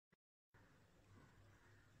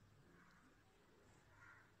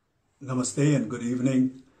Namaste and good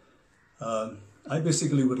evening. I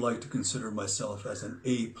basically would like to consider myself as an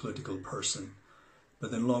apolitical person. But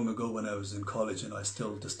then long ago when I was in college, and I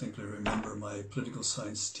still distinctly remember my political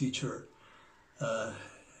science teacher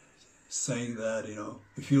saying that,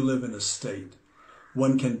 if you live in a state,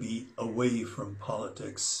 one can be away from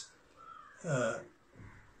politics,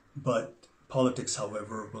 but politics,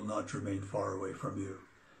 however, will not remain far away from you.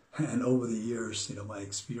 And over the years, my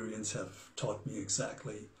experience have taught me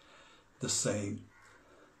exactly the same.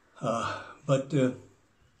 But the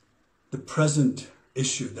present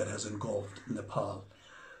issue that has engulfed Nepal,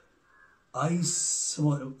 I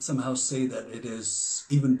somehow say that it is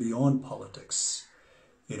even beyond politics.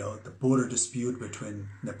 The border dispute between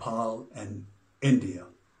Nepal and India.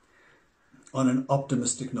 On an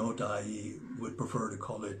optimistic note, I would prefer to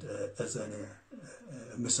call it as a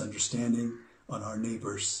misunderstanding on our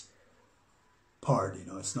neighbor's part.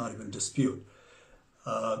 It's not even dispute.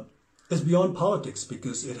 It's beyond politics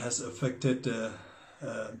because it has affected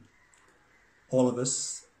all of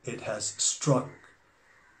us. It has struck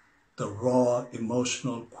the raw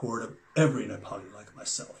emotional chord of every Nepali like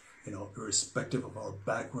myself, irrespective of our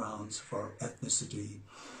backgrounds, of our ethnicity,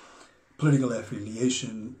 political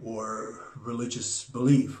affiliation, or religious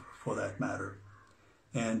belief for that matter.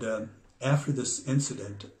 And after this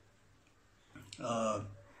incident,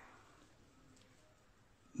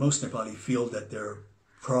 most Nepali feel that their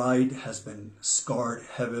pride has been scarred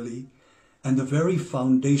heavily, and the very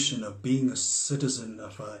foundation of being a citizen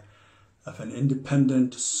of an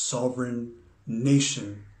independent, sovereign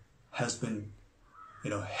nation has been,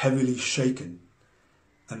 heavily shaken.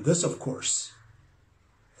 And this, of course,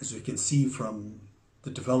 as we can see from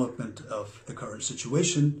the development of the current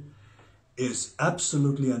situation, is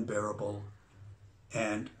absolutely unbearable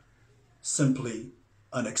and simply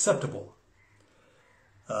unacceptable.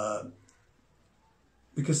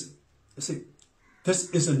 Because, this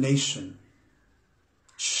is a nation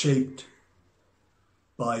shaped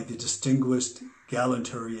by the distinguished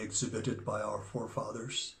gallantry exhibited by our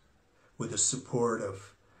forefathers, with the support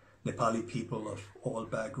of Nepali people of all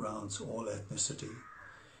backgrounds, all ethnicity.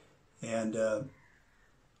 And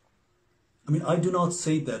I do not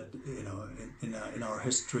say that, in our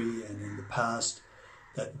history and in the past,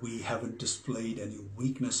 that we haven't displayed any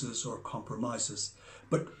weaknesses or compromises,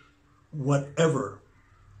 but whatever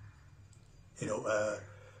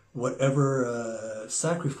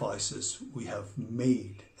sacrifices we have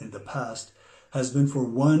made in the past has been for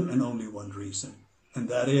one and only one reason, and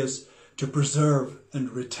that is to preserve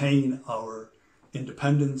and retain our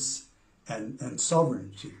independence and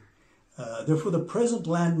sovereignty. Therefore, the present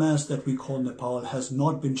landmass that we call Nepal has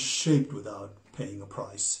not been shaped without paying a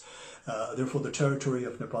price. Therefore, the territory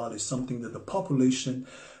of Nepal is something that the population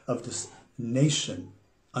of this nation,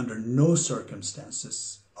 under no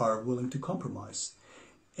circumstances, are willing to compromise.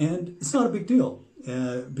 And it's not a big deal,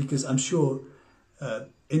 because I'm sure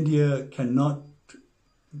India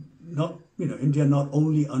India not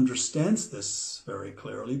only understands this very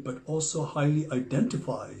clearly, but also highly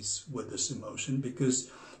identifies with this emotion, because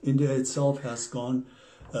India itself has gone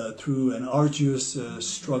through an arduous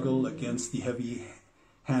struggle against the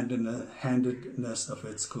heavy-handedness of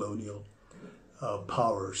its colonial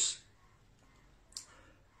powers.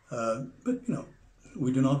 But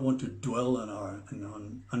we do not want to dwell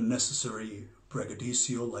on unnecessary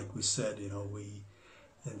braggadocio. Like we said, we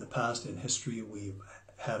in the past, in history, we've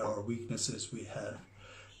had our weaknesses. We had,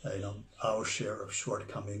 our share of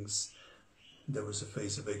shortcomings. There was a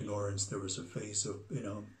phase of ignorance. There was a phase of,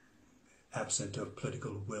 absent of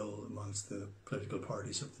political will amongst the political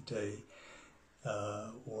parties of the day,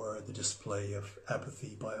 or the display of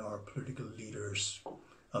apathy by our political leaders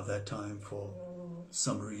of that time for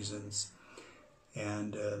some reasons.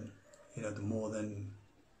 And, the more than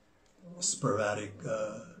sporadic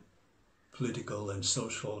political and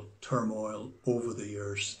social turmoil over the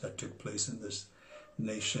years that took place in this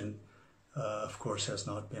nation, of course, has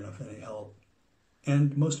not been of any help.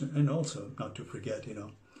 And also, not to forget,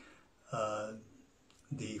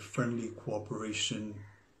 the friendly cooperation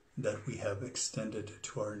that we have extended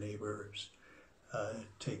to our neighbors,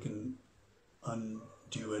 taken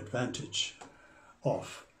undue advantage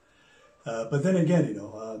of. But then again,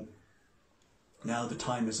 now the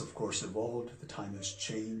time has, of course, evolved, the time has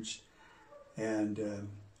changed, and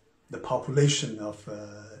the population of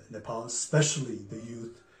Nepal, especially the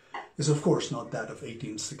youth, is, of course, not that of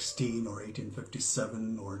 1816 or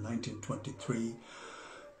 1857 or 1923,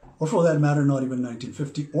 or for that matter, not even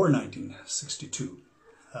 1950 or 1962,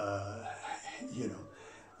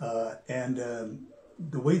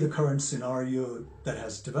 the way the current scenario that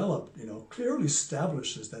has developed, clearly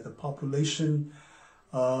establishes that the population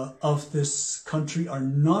of this country are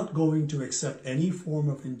not going to accept any form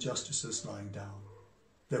of injustices lying down.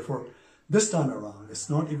 Therefore, this time around, it's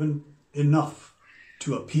not even enough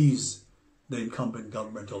to appease the incumbent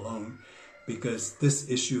government alone, because this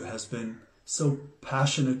issue has been so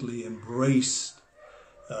passionately embraced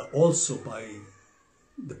also by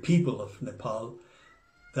the people of Nepal,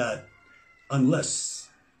 that unless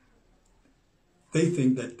they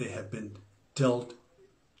think that they have been dealt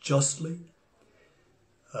justly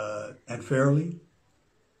and fairly,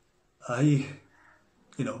 I,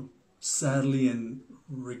 sadly and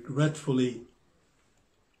regretfully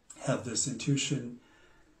have this intuition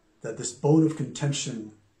that this bone of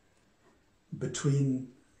contention between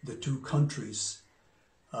the two countries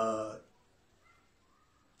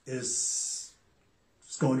is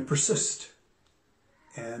going to persist.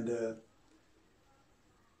 And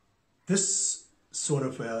this sort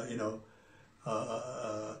of, a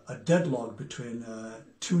deadlock between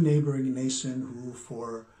two neighboring nations who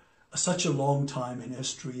for such a long time in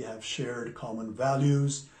history have shared common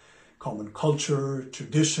values, common culture,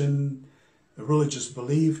 tradition, religious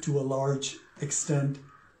belief to a large extent,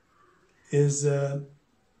 is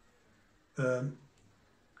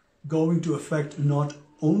going to affect not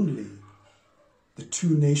only the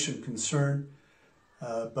two nations concerned,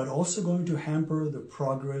 but also going to hamper the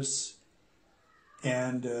progress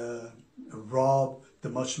and rob the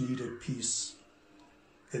much needed peace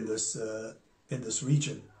in this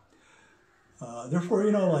region. Therefore,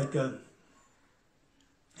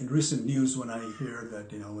 in recent news, when I hear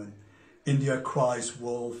that, when India cries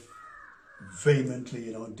wolf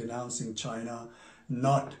vehemently, denouncing China,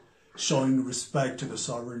 not showing respect to the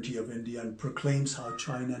sovereignty of India, and proclaims how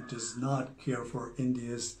China does not care for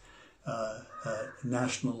India's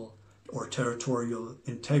national or territorial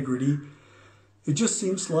integrity, it just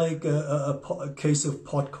seems like a case of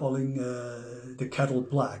pot calling the kettle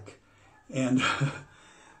black. And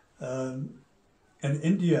and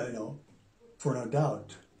India, for no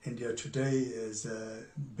doubt, India today is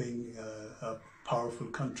being a powerful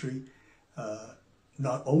country,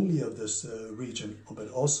 not only of this region, but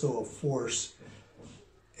also a force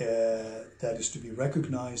that is to be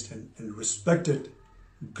recognized and respected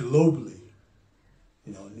globally,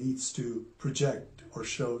 needs to project or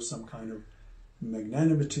show some kind of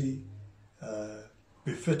magnanimity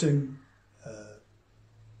befitting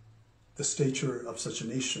the stature of such a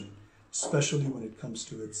nation, especially when it comes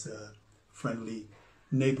to its friendly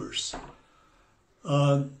neighbors.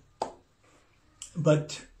 But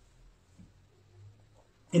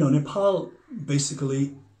Nepal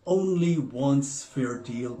basically only wants fair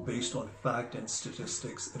deal based on fact and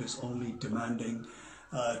statistics. It is only demanding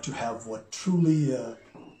to have what truly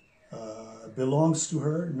belongs to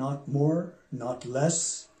her, not more, not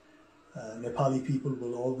less. Nepali people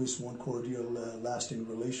will always want cordial, lasting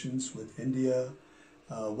relations with India.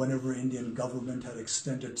 Whenever Indian government had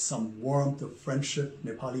extended some warmth of friendship,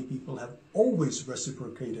 Nepali people have always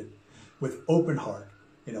reciprocated with open heart.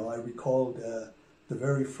 I recalled the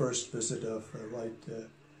very first visit of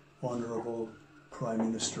Honorable Prime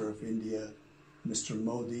Minister of India, Mr.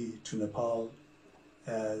 Modi, to Nepal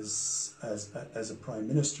as a Prime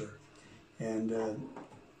Minister, and the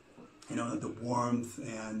warmth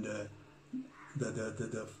and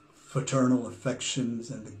the fraternal affections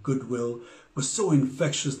and the goodwill was so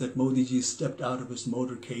infectious that Modi ji stepped out of his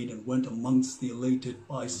motorcade and went amongst the elated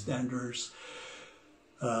bystanders,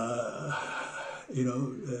 to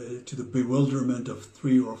the bewilderment of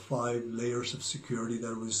 3 or 5 layers of security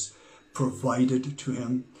that was provided to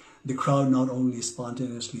him. The crowd not only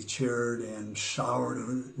spontaneously cheered and showered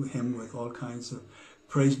him with all kinds of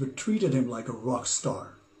praise, but treated him like a rock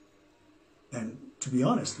star. And to be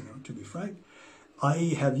honest, to be frank,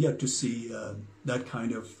 I have yet to see that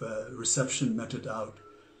kind of reception meted out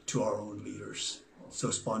to our own leaders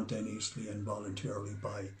so spontaneously and voluntarily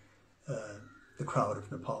by the crowd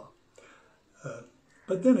of Nepal.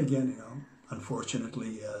 But then again,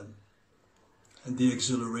 unfortunately, the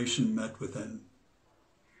exhilaration met with an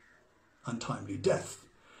untimely death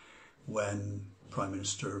when Prime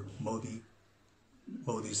Minister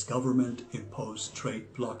Modi's government imposed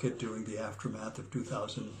trade blockade during the aftermath of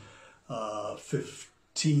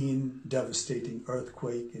 2015 devastating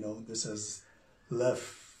earthquake. This has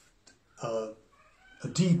left a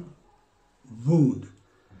deep wound,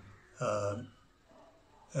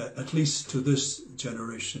 at least to this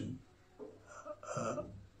generation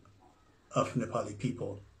of Nepali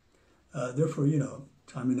people. Therefore,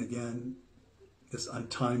 time and again, this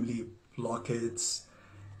untimely blockades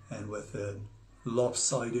and with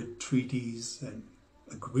lopsided treaties and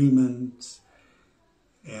agreements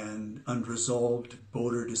and unresolved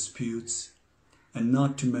border disputes and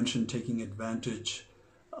not to mention taking advantage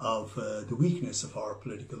of the weakness of our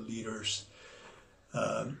political leaders,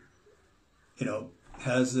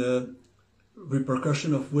 has a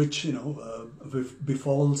repercussion of which,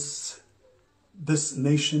 befalls this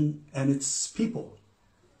nation and its people.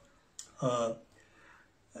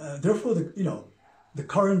 Therefore, the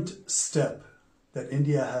current step that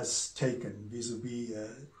India has taken vis-a-vis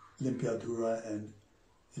Limpiadhura and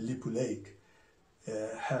Lipu Lake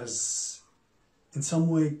has in some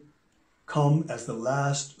way come as the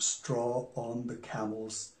last straw on the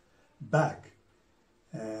camel's back.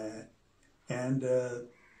 It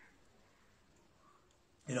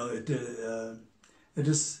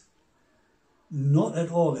is not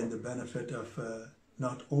at all in the benefit of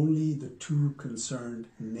not only the two concerned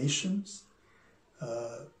nations,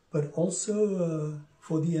 but also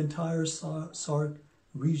for the entire SAARC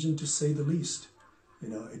region, to say the least.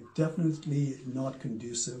 It definitely not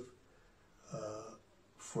conducive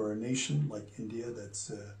for a nation like India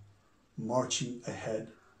that's marching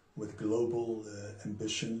ahead with global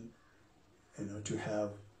ambition, to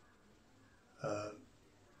have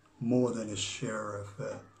more than a share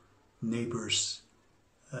of neighbors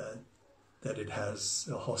that it has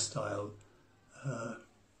a hostile,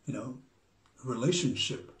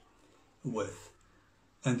 relationship with.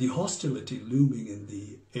 And the hostility looming in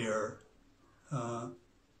the air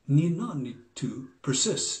need not to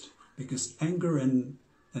persist, because anger and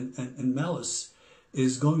malice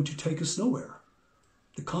is going to take us nowhere.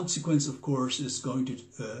 The consequence, of course, is going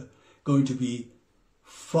to be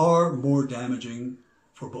far more damaging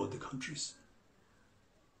for both the countries.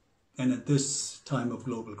 And at this time of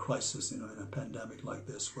global crisis, in a pandemic like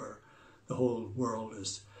this, where the whole world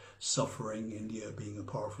is suffering, India, being a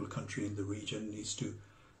powerful country in the region, needs to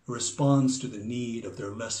respond to the need of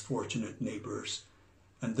their less fortunate neighbors.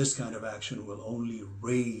 And this kind of action will only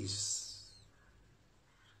raise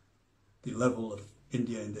the level of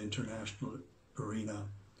India in the international arena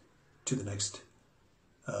to the next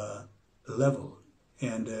level.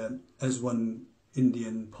 And as one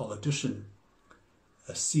Indian politician,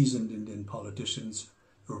 a seasoned Indian politician,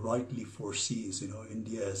 rightly foresees,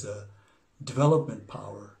 India as a development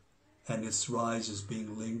power, and its rise is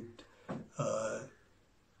being linked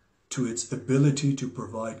to its ability to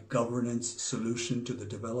provide governance solution to the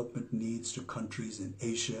development needs to countries in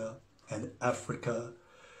Asia and Africa.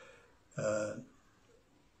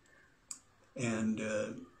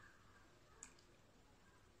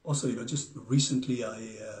 Also, just recently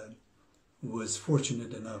I was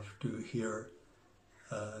fortunate enough to hear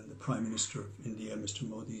the Prime Minister of India, Mr.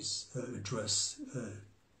 Modi's address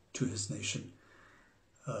to his nation.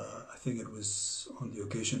 I think it was on the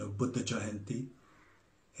occasion of Buddha Jayanti,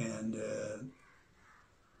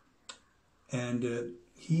 and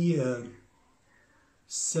he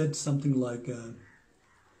said something like,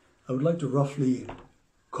 I would like to roughly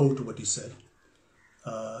quote what he said.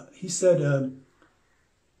 He said,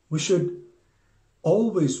 we should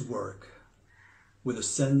always work with a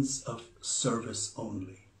sense of service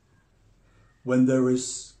only. When there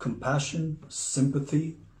is compassion,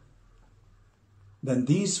 sympathy, then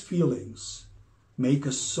these feelings make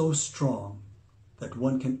us so strong that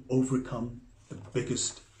one can overcome the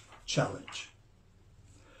biggest challenge.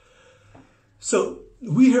 So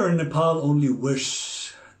we here in Nepal only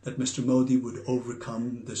wish that Mr. Modi would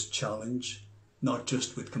overcome this challenge, not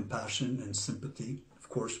just with compassion and sympathy. Of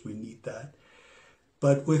course, we need that,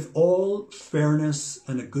 but with all fairness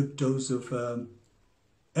and a good dose of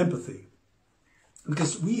empathy.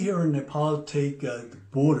 Because we here in Nepal take the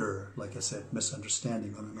border, like I said,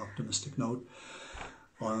 misunderstanding on an optimistic note,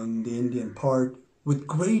 on the Indian part, with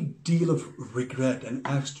great deal of regret, and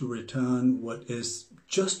ask to return what is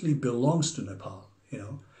justly belongs to Nepal.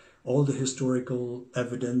 All the historical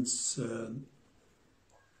evidence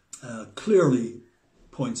clearly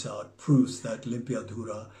points out, proves that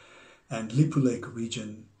Limpiadhura and Lipu Lake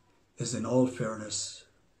region is in all fairness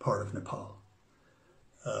part of Nepal.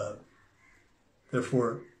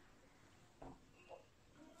 Therefore,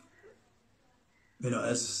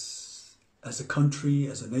 as a country,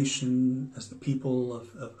 as a nation, as the people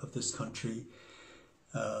of this country,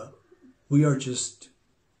 we are just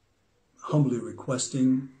humbly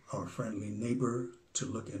requesting our friendly neighbor to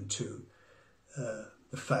look into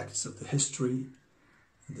the facts of the history,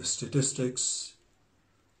 the statistics,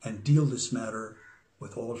 and deal this matter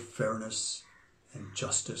with all fairness and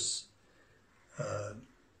justice,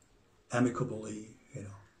 amicably,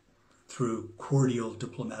 through cordial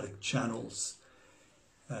diplomatic channels,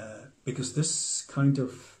 because this kind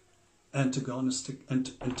of antagonistic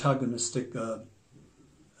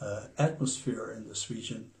atmosphere in this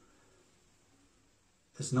region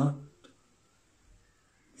is not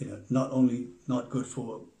not only not good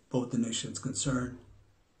for both the nations concerned,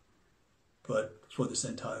 but for this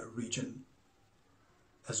entire region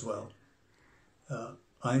as well.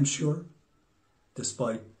 I'm sure,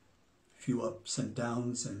 despite few ups and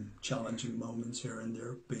downs and challenging moments here and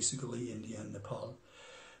there, basically India and Nepal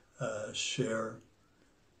share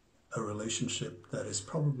a relationship that is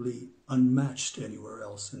probably unmatched anywhere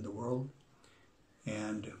else in the world.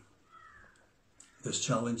 And this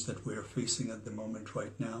challenge that we're facing at the moment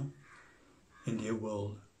right now, India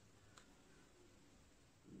will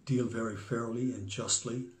deal very fairly and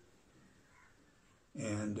justly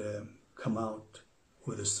and come out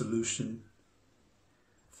with a solution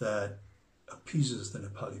that appeases the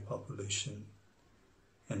Nepali population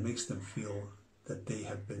and makes them feel that they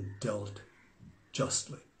have been dealt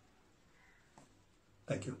justly.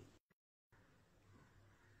 Thank you.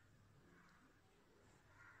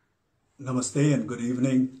 Namaste and good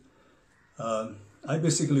evening. I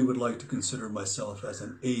basically would like to consider myself as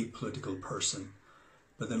an apolitical person.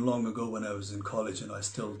 But then long ago when I was in college, and I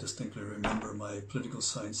still distinctly remember my political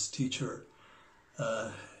science teacher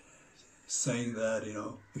saying that,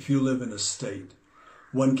 if you live in a state,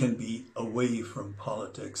 one can be away from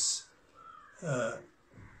politics,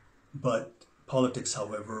 but politics,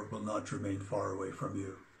 however, will not remain far away from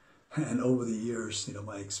you. And over the years,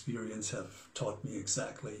 my experience have taught me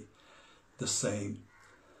exactly the same.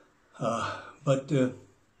 But the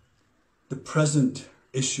present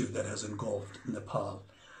issue that has engulfed Nepal,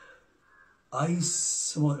 I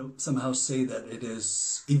somehow say that it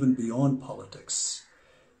is even beyond politics.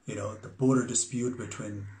 The border dispute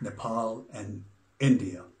between Nepal and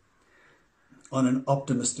India. On an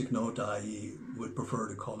optimistic note, I would prefer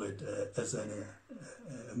to call it as a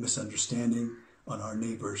misunderstanding on our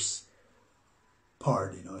neighbor's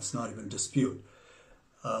part. It's not even dispute.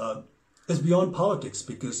 It's beyond politics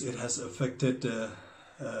because it has affected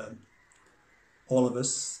all of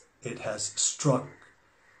us. It has struck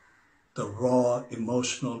the raw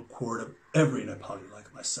emotional chord of every Nepali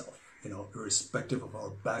like myself, irrespective of our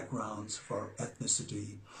backgrounds, of our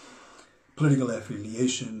ethnicity, political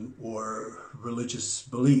affiliation, or religious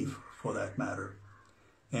belief for that matter.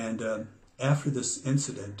 And after this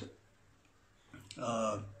incident,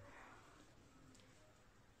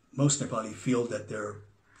 most Nepali feel that their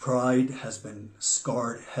pride has been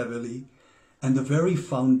scarred heavily, and the very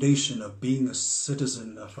foundation of being a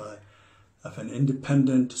citizen of an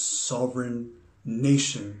independent, sovereign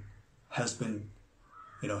nation has been,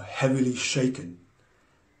 heavily shaken.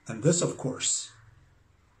 And this, of course,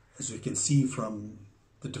 as we can see from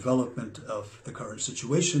the development of the current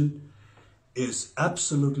situation, is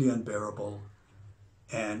absolutely unbearable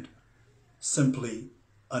and simply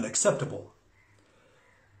unacceptable.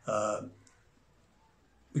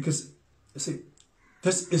 Because, you see,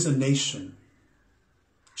 this is a nation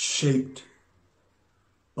shaped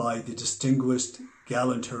by the distinguished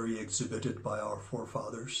gallantry exhibited by our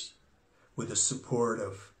forefathers, with the support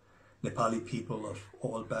of Nepali people of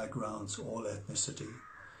all backgrounds, all ethnicity.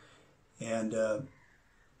 And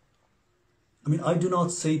I do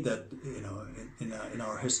not say that, in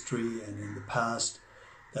our history and in the past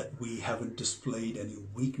that we haven't displayed any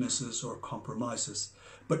weaknesses or compromises,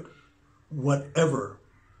 but whatever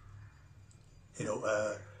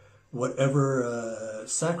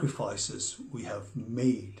sacrifices we have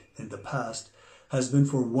made in the past has been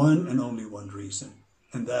for one and only one reason,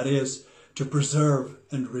 and that is to preserve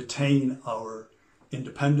and retain our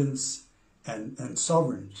independence and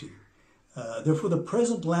sovereignty. Therefore, the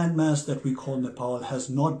present landmass that we call Nepal has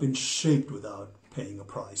not been shaped without paying a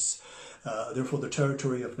price. Therefore, the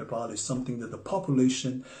territory of Nepal is something that the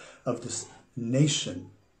population of this nation,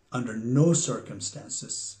 under no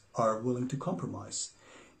circumstances, are willing to compromise.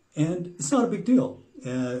 And it's not a big deal,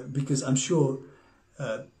 because I'm sure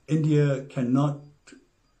India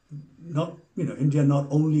India not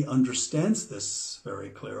only understands this very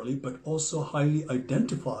clearly, but also highly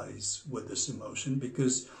identifies with this emotion,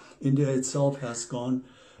 because India itself has gone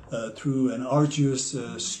through an arduous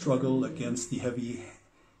struggle against the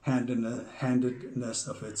heavy-handedness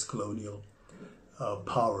of its colonial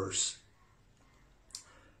powers.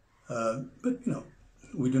 But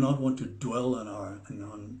we do not want to dwell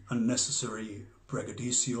on unnecessary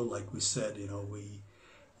braggadocio. Like we said, we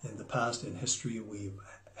in the past, in history, we've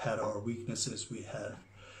had our weaknesses. We had,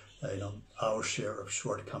 our share of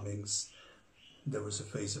shortcomings. There was a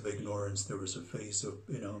phase of ignorance. There was a phase of,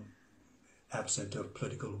 absent of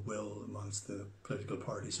political will amongst the political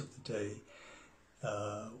parties of the day,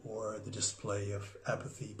 or the display of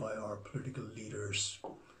apathy by our political leaders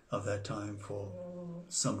of that time for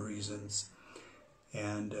some reasons.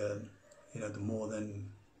 And, the more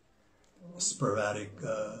than sporadic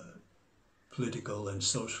political and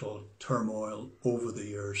social turmoil over the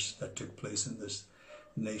years that took place in this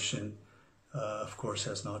nation, of course,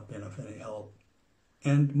 has not been of any help.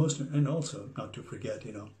 And also not to forget,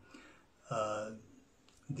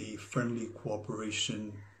 the friendly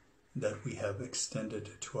cooperation that we have extended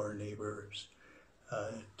to our neighbors,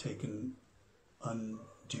 taken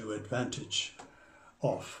undue advantage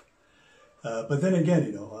of. But then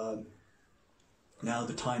again, now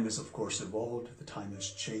the time has, of course, evolved, the time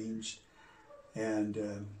has changed,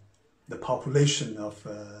 and the population of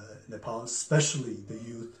Nepal, especially the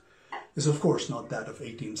youth, is of course not that of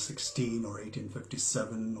 1816 or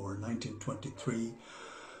 1857 or 1923,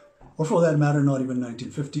 or for that matter, not even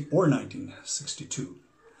 1950 or 1962.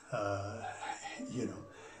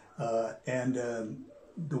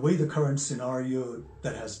 The way the current scenario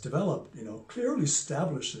that has developed, clearly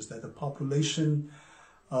establishes that the population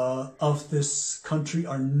of this country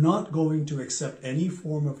are not going to accept any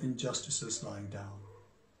form of injustices lying down.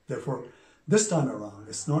 Therefore, this time around,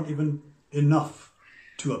 it's not even enough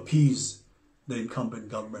to appease the incumbent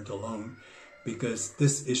government alone, because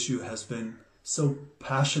this issue has been so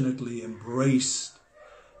passionately embraced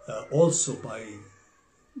also by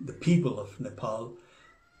the people of Nepal,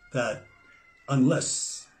 that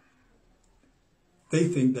unless they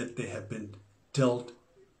think that they have been dealt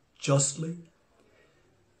justly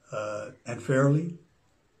and fairly,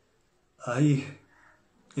 I,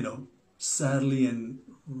 sadly and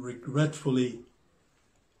regretfully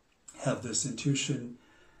have this intuition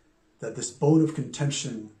that this bone of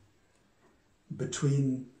contention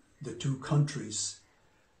between the two countries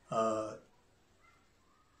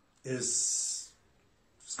is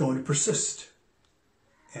going to persist.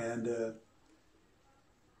 And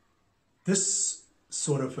this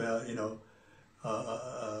sort of, a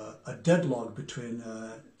deadlock between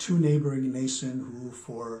two neighboring nations who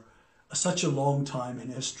for such a long time in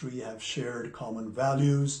history have shared common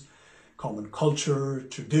values, common culture,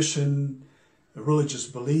 tradition, religious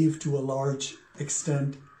belief to a large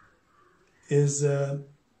extent, is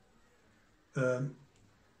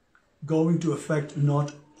going to affect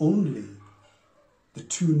not only the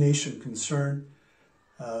two nations concerned,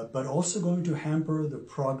 but also going to hamper the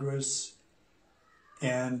progress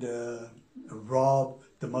and rob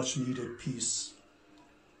the much needed peace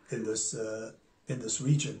in this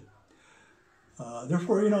region.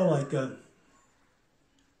 Therefore,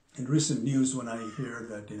 in recent news, when I hear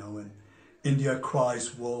that, when India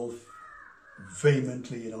cries wolf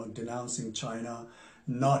vehemently, denouncing China,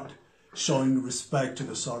 not showing respect to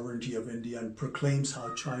the sovereignty of India, and proclaims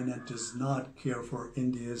how China does not care for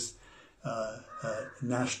India's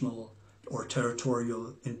national or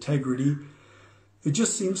territorial integrity, it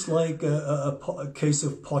just seems like a case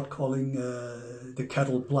of pot calling the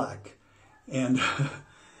kettle black. And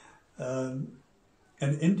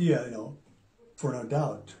India, for no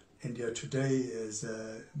doubt, India today is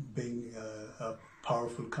being a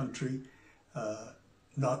powerful country,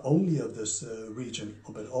 not only of this region,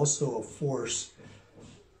 but also a force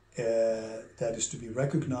that is to be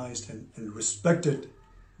recognized and respected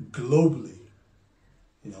globally,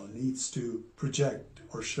 needs to project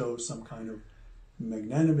or show some kind of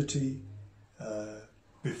magnanimity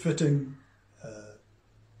befitting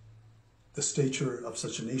the stature of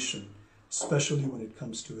such a nation, especially when it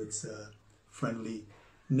comes to its friendly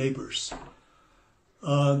neighbors.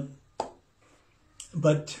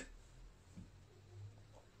 But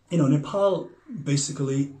Nepal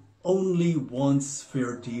basically only wants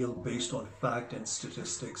fair deal based on fact and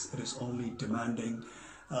statistics. It is only demanding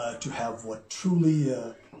to have what truly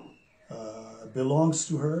belongs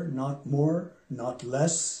to her, not more, not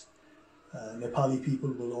less. Nepali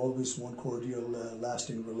people will always want cordial,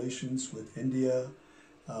 lasting relations with India.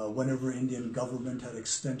 Whenever Indian government had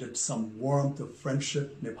extended some warmth of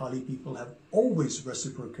friendship, Nepali people have always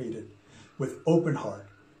reciprocated with open heart.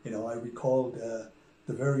 I recalled the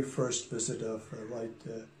very first visit of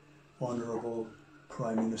Honorable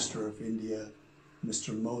Prime Minister of India,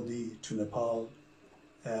 Mr. Modi, to Nepal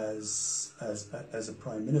as a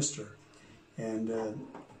Prime Minister. And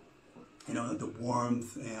the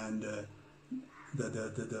warmth and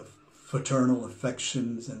the fraternal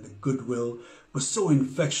affections and the goodwill was so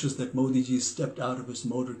infectious that Modiji stepped out of his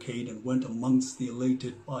motorcade and went amongst the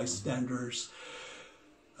elated bystanders,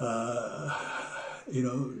 to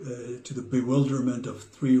the bewilderment of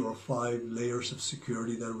 3 or 5 layers of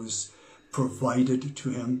security that was provided to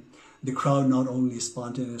him. The crowd not only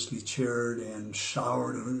spontaneously cheered and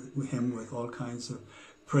showered him with all kinds of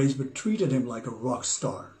praise, but treated him like a rock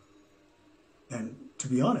star. And to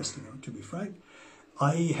be honest, to be frank,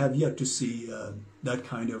 I have yet to see that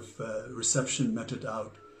kind of reception meted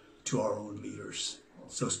out to our own leaders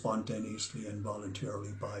so spontaneously and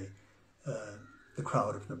voluntarily by the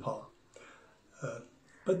crowd of Nepal.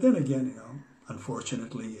 But then again,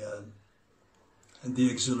 unfortunately,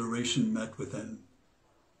 the exhilaration met with an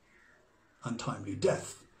untimely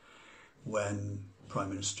death when Prime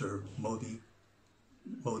Minister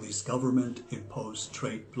Modi's government imposed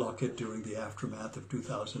trade blockade during the aftermath of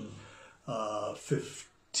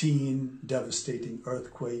 2015 devastating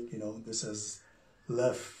earthquake. This has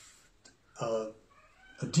left a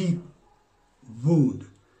deep wound,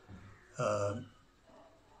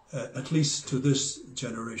 at least to this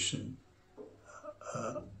generation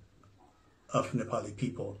of Nepali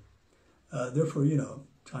people. Therefore,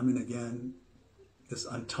 time and again, this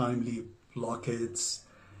untimely blockades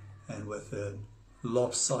and with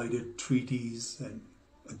lopsided treaties and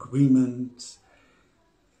agreements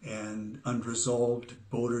and unresolved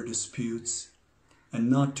border disputes, and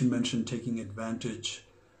not to mention taking advantage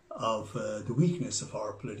of the weakness of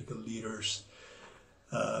our political leaders,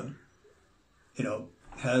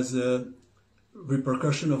 has a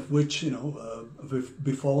repercussion of which,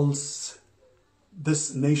 befalls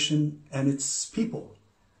this nation and its people.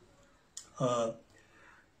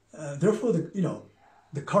 Therefore,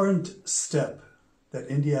 the current step that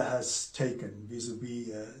India has taken vis-a-vis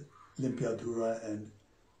Limpiadhura and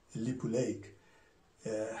Lipu Lake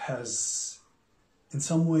has in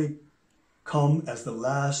some way come as the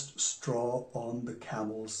last straw on the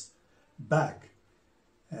camel's back.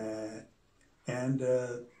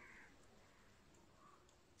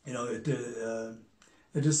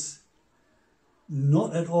 It is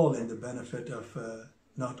not at all in the benefit of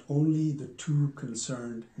not only the two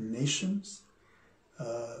concerned nations,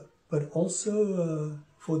 but also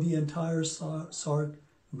for the entire SAARC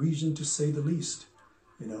region, to say the least.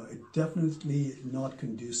 It definitely not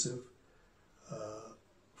conducive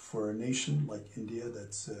for a nation like India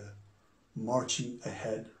that's marching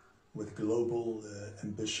ahead with global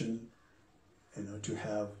ambition, to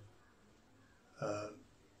have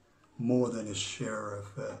more than its share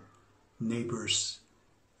of neighbors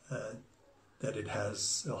that it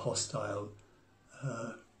has a hostile,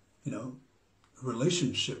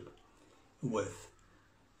 relationship with.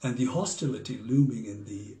 And the hostility looming in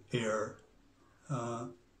the air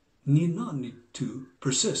need not to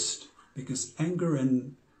persist, because anger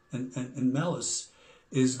and malice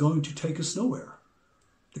is going to take us nowhere.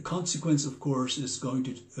 The consequence, of course, is going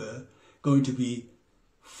to be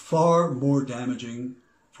far more damaging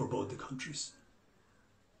for both the countries.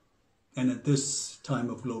 And at this time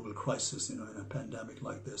of global crisis, in a pandemic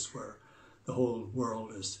like this, where the whole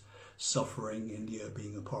world is suffering, India,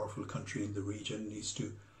 being a powerful country in the region, needs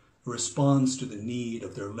to respond to the need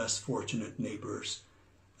of their less fortunate neighbors.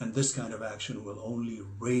 And this kind of action will only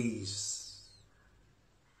raise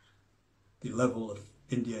the level of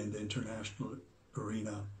India in the international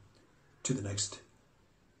arena to the next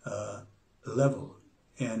level.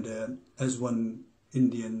 And as one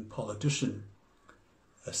Indian politician,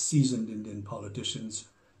 a seasoned Indian politician,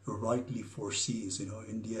 rightly foresees,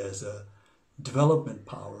 India as a development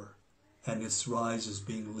power, and its rise is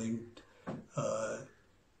being linked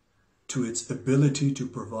to its ability to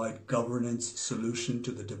provide governance solution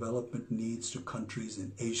to the development needs to countries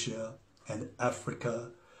in Asia and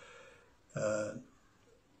Africa.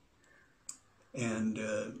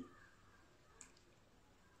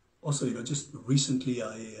 Also, just recently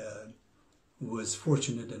I was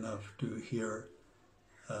fortunate enough to hear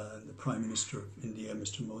the Prime Minister of India,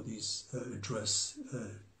 Mr. Modi's address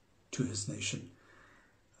to his nation.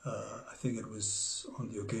 I think it was on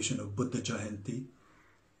the occasion of Buddha Jayanti,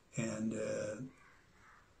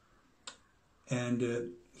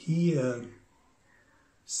 and he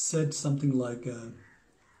said something like,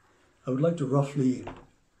 I would like to roughly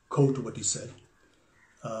quote what he said.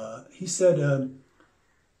 He said,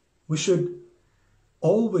 we should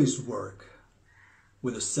always work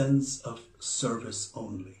with a sense of service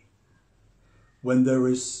only. When there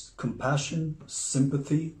is compassion,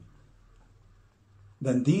 sympathy,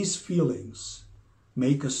 then these feelings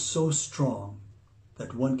make us so strong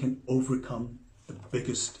that one can overcome the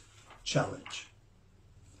biggest challenge.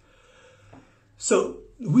 So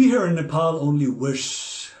we here in Nepal only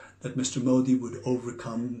wish that Mr. Modi would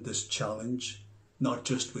overcome this challenge, not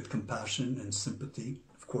just with compassion and sympathy.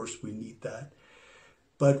 Of course, we need that,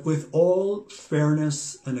 but with all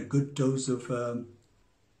fairness and a good dose of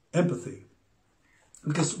empathy.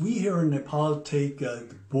 Because we here in Nepal take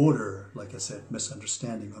the border, like I said,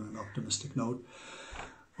 misunderstanding on an optimistic note,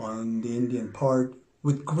 on the Indian part,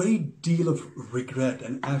 with great deal of regret,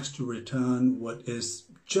 and ask to return what is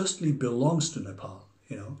justly belongs to Nepal.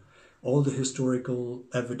 All the historical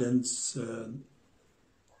evidence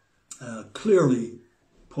clearly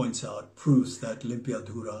points out, proves that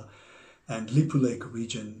Limpiadhura and Lipu Lake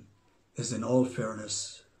region is in all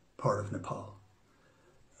fairness part of Nepal.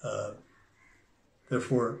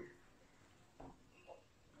 Therefore,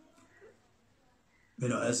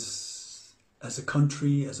 as a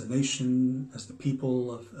country, as a nation, as the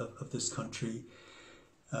people of this country,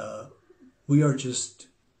 we are just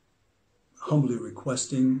humbly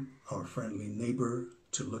requesting our friendly neighbor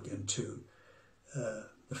to look into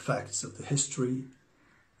the facts of the history,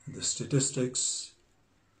 the statistics,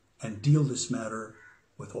 and deal this matter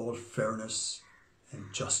with all fairness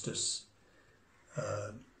and justice,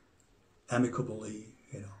 amicably,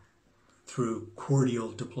 through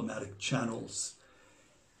cordial diplomatic channels,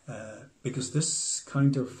 because this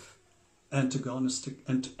kind of antagonistic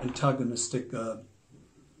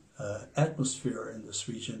atmosphere in this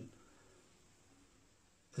region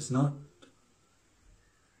is not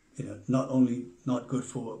only not good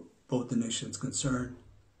for both the nations concerned,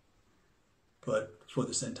 but for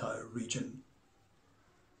this entire region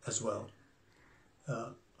as well.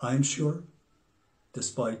 I am sure,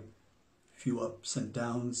 despite few ups and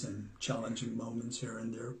downs and challenging moments here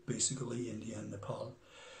and there, basically India and Nepal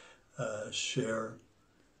share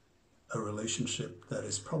a relationship that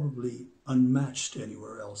is probably unmatched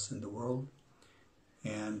anywhere else in the world.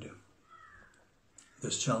 And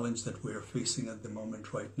this challenge that we're facing at the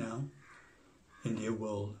moment right now, India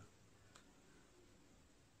will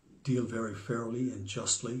deal very fairly and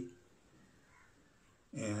justly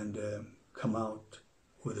and come out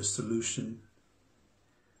with a solution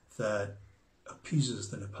that appeases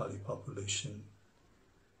the Nepali population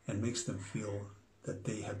and makes them feel that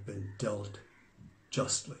they have been dealt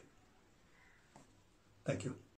justly. Thank you.